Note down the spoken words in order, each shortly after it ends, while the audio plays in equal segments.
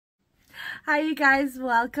Hi you guys,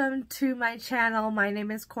 welcome to my channel. My name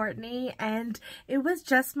is Courtney and it was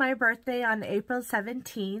just my birthday on April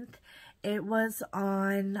 17th. It was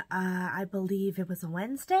on, I believe it was a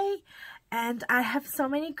Wednesday, and I have so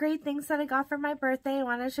many great things that I got for my birthday. I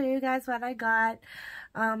want to show you guys what I got.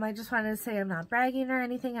 I just wanted to say I'm not bragging or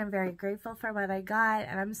anything. I'm very grateful for what I got,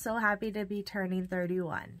 and I'm so happy to be turning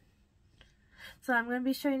 31. So I'm going to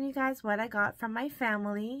be showing you guys what I got from my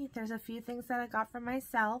family. There's a few things that I got from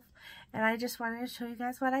myself, and I just wanted to show you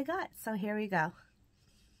guys what I got. So here we go.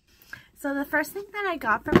 So the first thing that I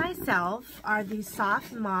got for myself are these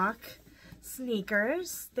soft mock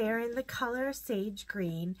sneakers. They're in the color sage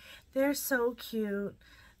green. They're so cute.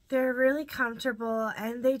 They're really comfortable,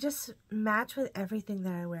 and they just match with everything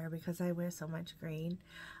that I wear because I wear so much green.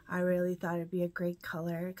 I really thought it'd be a great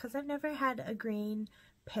color because I've never had a green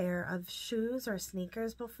pair of shoes or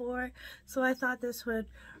sneakers before, so I thought this would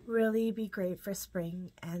really be great for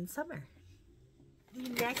spring and summer. The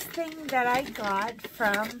next thing that I got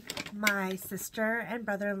from my sister and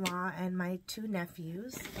brother-in-law and my two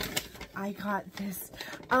nephews, I got this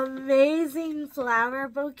amazing flower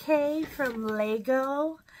bouquet from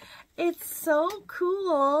Lego. It's so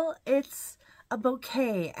cool. It's a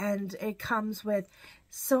bouquet and it comes with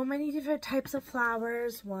so many different types of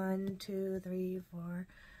flowers. 1, 2, 3, 4,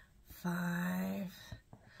 5,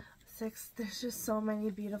 6. There's just so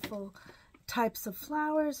many beautiful types of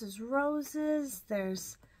flowers. There's roses.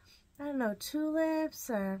 There's, I don't know, tulips.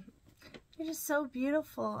 Or they're just so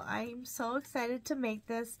beautiful. I'm so excited to make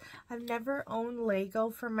this. I've never owned Lego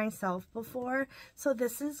for myself before, so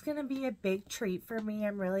this is going to be a big treat for me.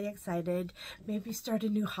 I'm really excited. Maybe start a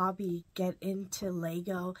new hobby, get into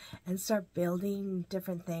Lego and start building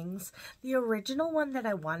different things. The original one that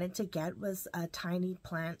I wanted to get was a tiny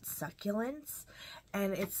plant succulents,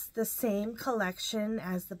 and it's the same collection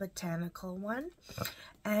as the botanical one,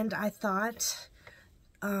 and I thought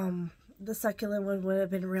the succulent one would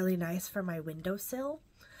have been really nice for my windowsill,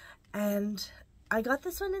 and I got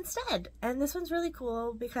this one instead. And this one's really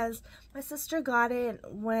cool because my sister got it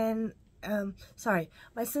when,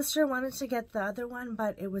 my sister wanted to get the other one,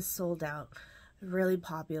 but it was sold out, really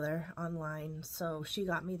popular online, so she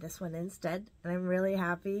got me this one instead, and I'm really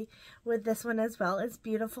happy with this one as well. It's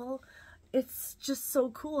beautiful. It's just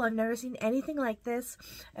so cool. I've never seen anything like this,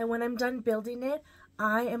 and when I'm done building it,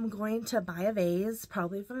 I am going to buy a vase,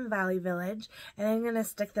 probably from Valley Village, and I'm going to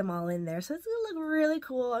stick them all in there. So it's going to look really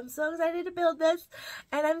cool. I'm so excited to build this,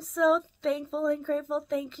 and I'm so thankful and grateful.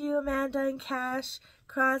 Thank you, Amanda and Cash,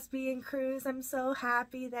 Crosby and Cruz. I'm so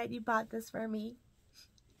happy that you bought this for me.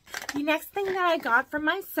 The next thing that I got for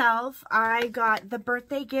myself, I got the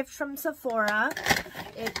birthday gift from Sephora.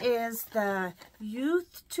 It is the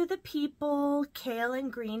Youth to the People Kale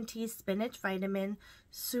and Green Tea Spinach Vitamin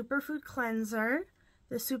Superfood Cleanser,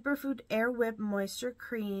 the Superfood Air Whip Moisture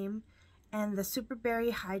Cream, and the Super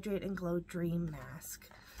Berry Hydrate and Glow Dream Mask.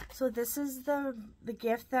 So this is the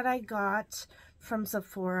gift that I got from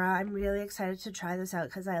Sephora. I'm really excited to try this out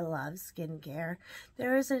because I love skincare.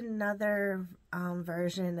 There is another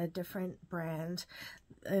version, a different brand.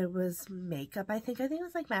 It was makeup, I think it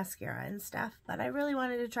was like mascara and stuff, but I really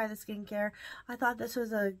wanted to try the skincare. I thought this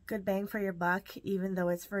was a good bang for your buck, even though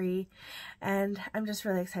it's free, and I'm just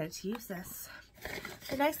really excited to use this.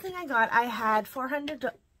 The next thing I got, I had 400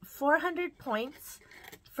 points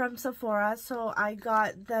from Sephora, so I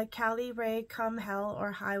got the Cali Ray Come Hell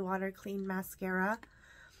or High Water Clean Mascara.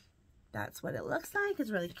 That's what it looks like. It's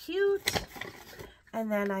really cute.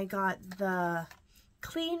 And then I got the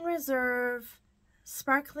Clean Reserve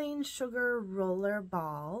Sparkling Sugar Roller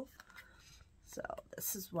Ball. So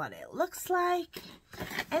this is what it looks like.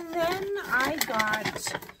 And then I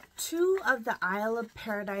got 2 of the Isle of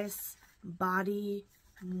Paradise body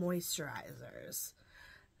moisturizers.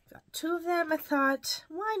 Got 2 of them. I thought,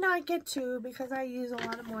 why not get 2, because I use a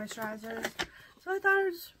lot of moisturizers. So I thought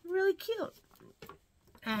it was really cute.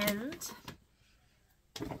 And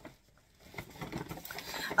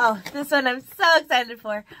oh, this one I'm so excited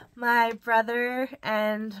for. My brother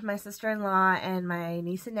and my sister-in-law and my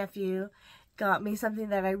niece and nephew got me something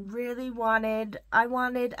that I really wanted. I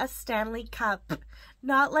wanted a Stanley Cup.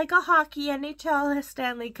 Not like a hockey NHL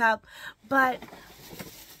Stanley Cup, but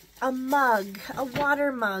a mug, a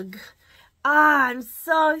water mug. I'm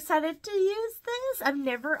so excited to use this. I've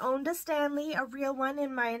never owned a Stanley, a real one,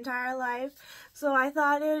 in my entire life. So I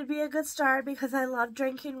thought it would be a good start because I love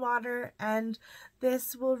drinking water, and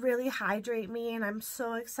this will really hydrate me, and I'm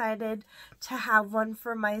so excited to have one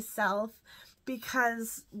for myself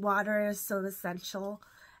because water is so essential.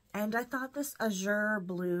 And I thought this azure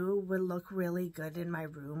blue would look really good in my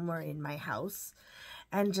room or in my house.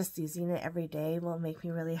 and just using it every day will make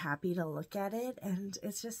me really happy to look at it, and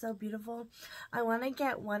it's just so beautiful. I want to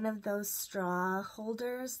get one of those straw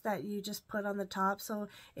holders that you just put on the top so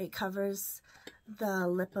it covers the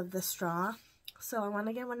lip of the straw. So I want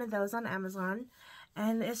to get one of those on Amazon,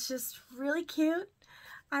 and it's just really cute.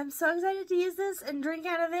 I'm so excited to use this and drink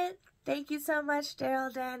out of it. Thank you so much,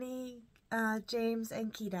 Daryl, Danny, James,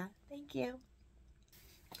 and Keita. Thank you.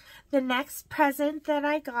 The next present that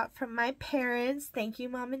I got from my parents, thank you,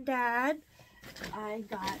 Mom and Dad, I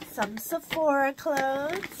got some Sephora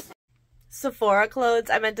clothes. Sephora clothes?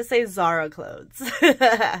 I meant to say Zara clothes.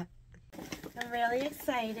 I'm really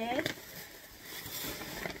excited.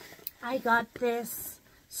 I got this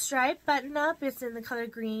striped button-up. It's in the color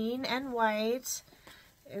green and white.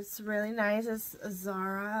 It's really nice. It's a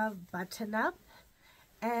Zara button-up.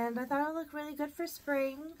 And I thought it looked really good for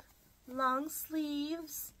spring. Long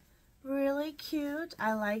sleeves. Really cute.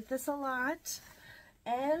 I like this a lot.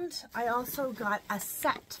 And I also got a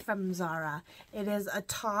set from Zara. It is a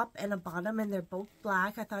top and a bottom, and they're both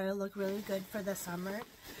black. I thought it looked really good for the summer.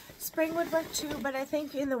 Spring would work too, but I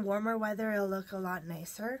think in the warmer weather it'll look a lot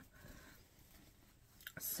nicer.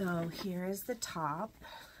 So here is the top.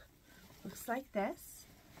 Looks like this.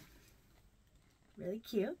 Really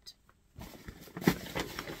cute.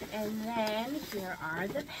 And then here are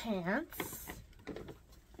the pants.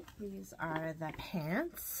 These are the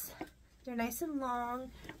pants. They're nice and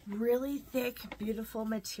long, really thick, beautiful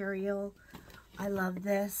material. I love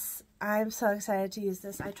this. I'm so excited to use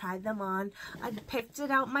this. I tried them on. I picked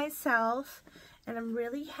it out myself, and I'm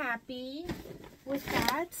really happy with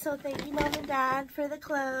that. So thank you, Mom and Dad, for the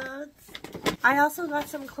clothes. I also got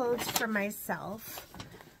some clothes for myself.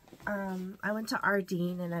 I went to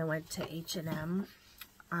Ardene and I went to H&M.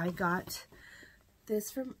 I got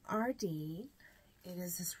this from Ardene. It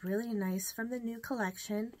is this really nice from the new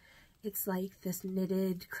collection. It's like this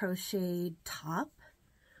knitted crocheted top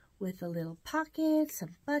with a little pocket,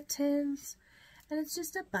 some buttons, and it's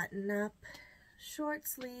just a button-up, short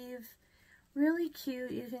sleeve, really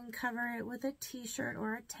cute. You can cover it with a t-shirt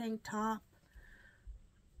or a tank top.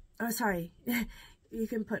 Oh, sorry, you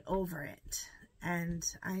can put over it. And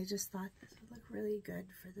I just thought this would look really good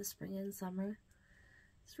for the spring and summer.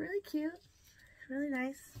 It's really cute, really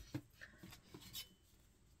nice.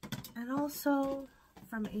 And also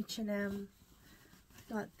from H&M,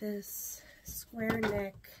 I got this square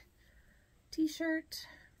neck t-shirt,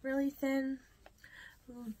 really thin,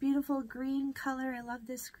 beautiful green color. I love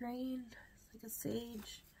this green. It's like a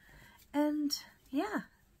sage. And yeah,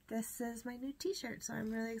 this is my new t-shirt, so I'm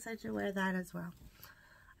really excited to wear that as well.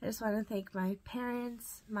 I just want to thank my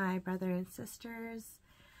parents, my brother and sisters,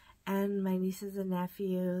 and my nieces and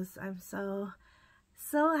nephews. I'm so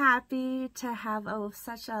happy to have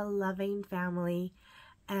such a loving family,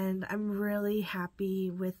 and I'm really happy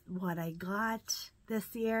with what I got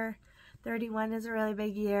this year. 31 is a really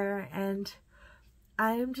big year, and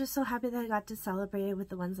I'm just so happy that I got to celebrate it with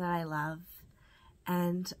the ones that I love.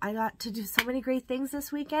 And I got to do so many great things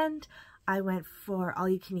this weekend. I went for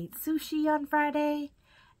all-you-can-eat sushi on Friday,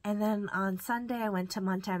 and then on Sunday I went to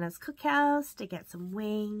Montana's Cookhouse to get some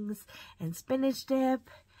wings and spinach dip.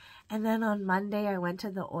 And then on Monday, I went to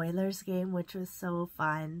the Oilers game, which was so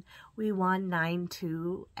fun. We won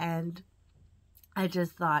 9-2, and I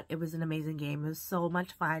just thought it was an amazing game. It was so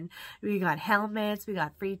much fun. We got helmets, we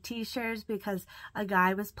got free t-shirts because a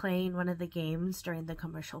guy was playing one of the games during the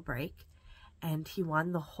commercial break, and he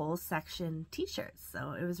won the whole section t-shirts,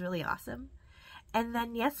 so it was really awesome. And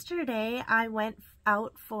then yesterday, I went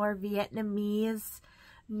out for Vietnamese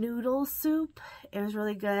noodle soup. It was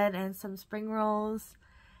really good, and some spring rolls.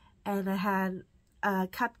 And I had a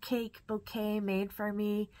cupcake bouquet made for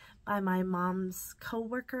me by my mom's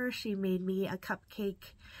coworker. She made me a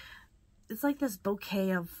cupcake. It's like this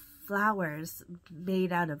bouquet of flowers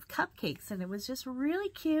made out of cupcakes, and it was just really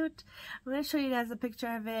cute. I'm going to show you guys a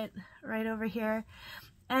picture of it right over here.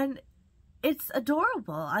 And it's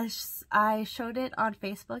adorable. I showed it on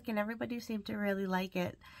Facebook, and everybody seemed to really like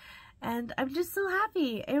it. And I'm just so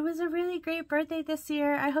happy. It was a really great birthday this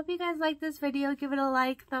year. I hope you guys liked this video. Give it a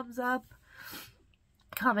like, thumbs up.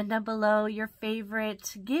 Comment down below your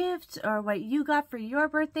favorite gift or what you got for your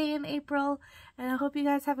birthday in April. And I hope you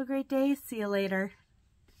guys have a great day. See you later.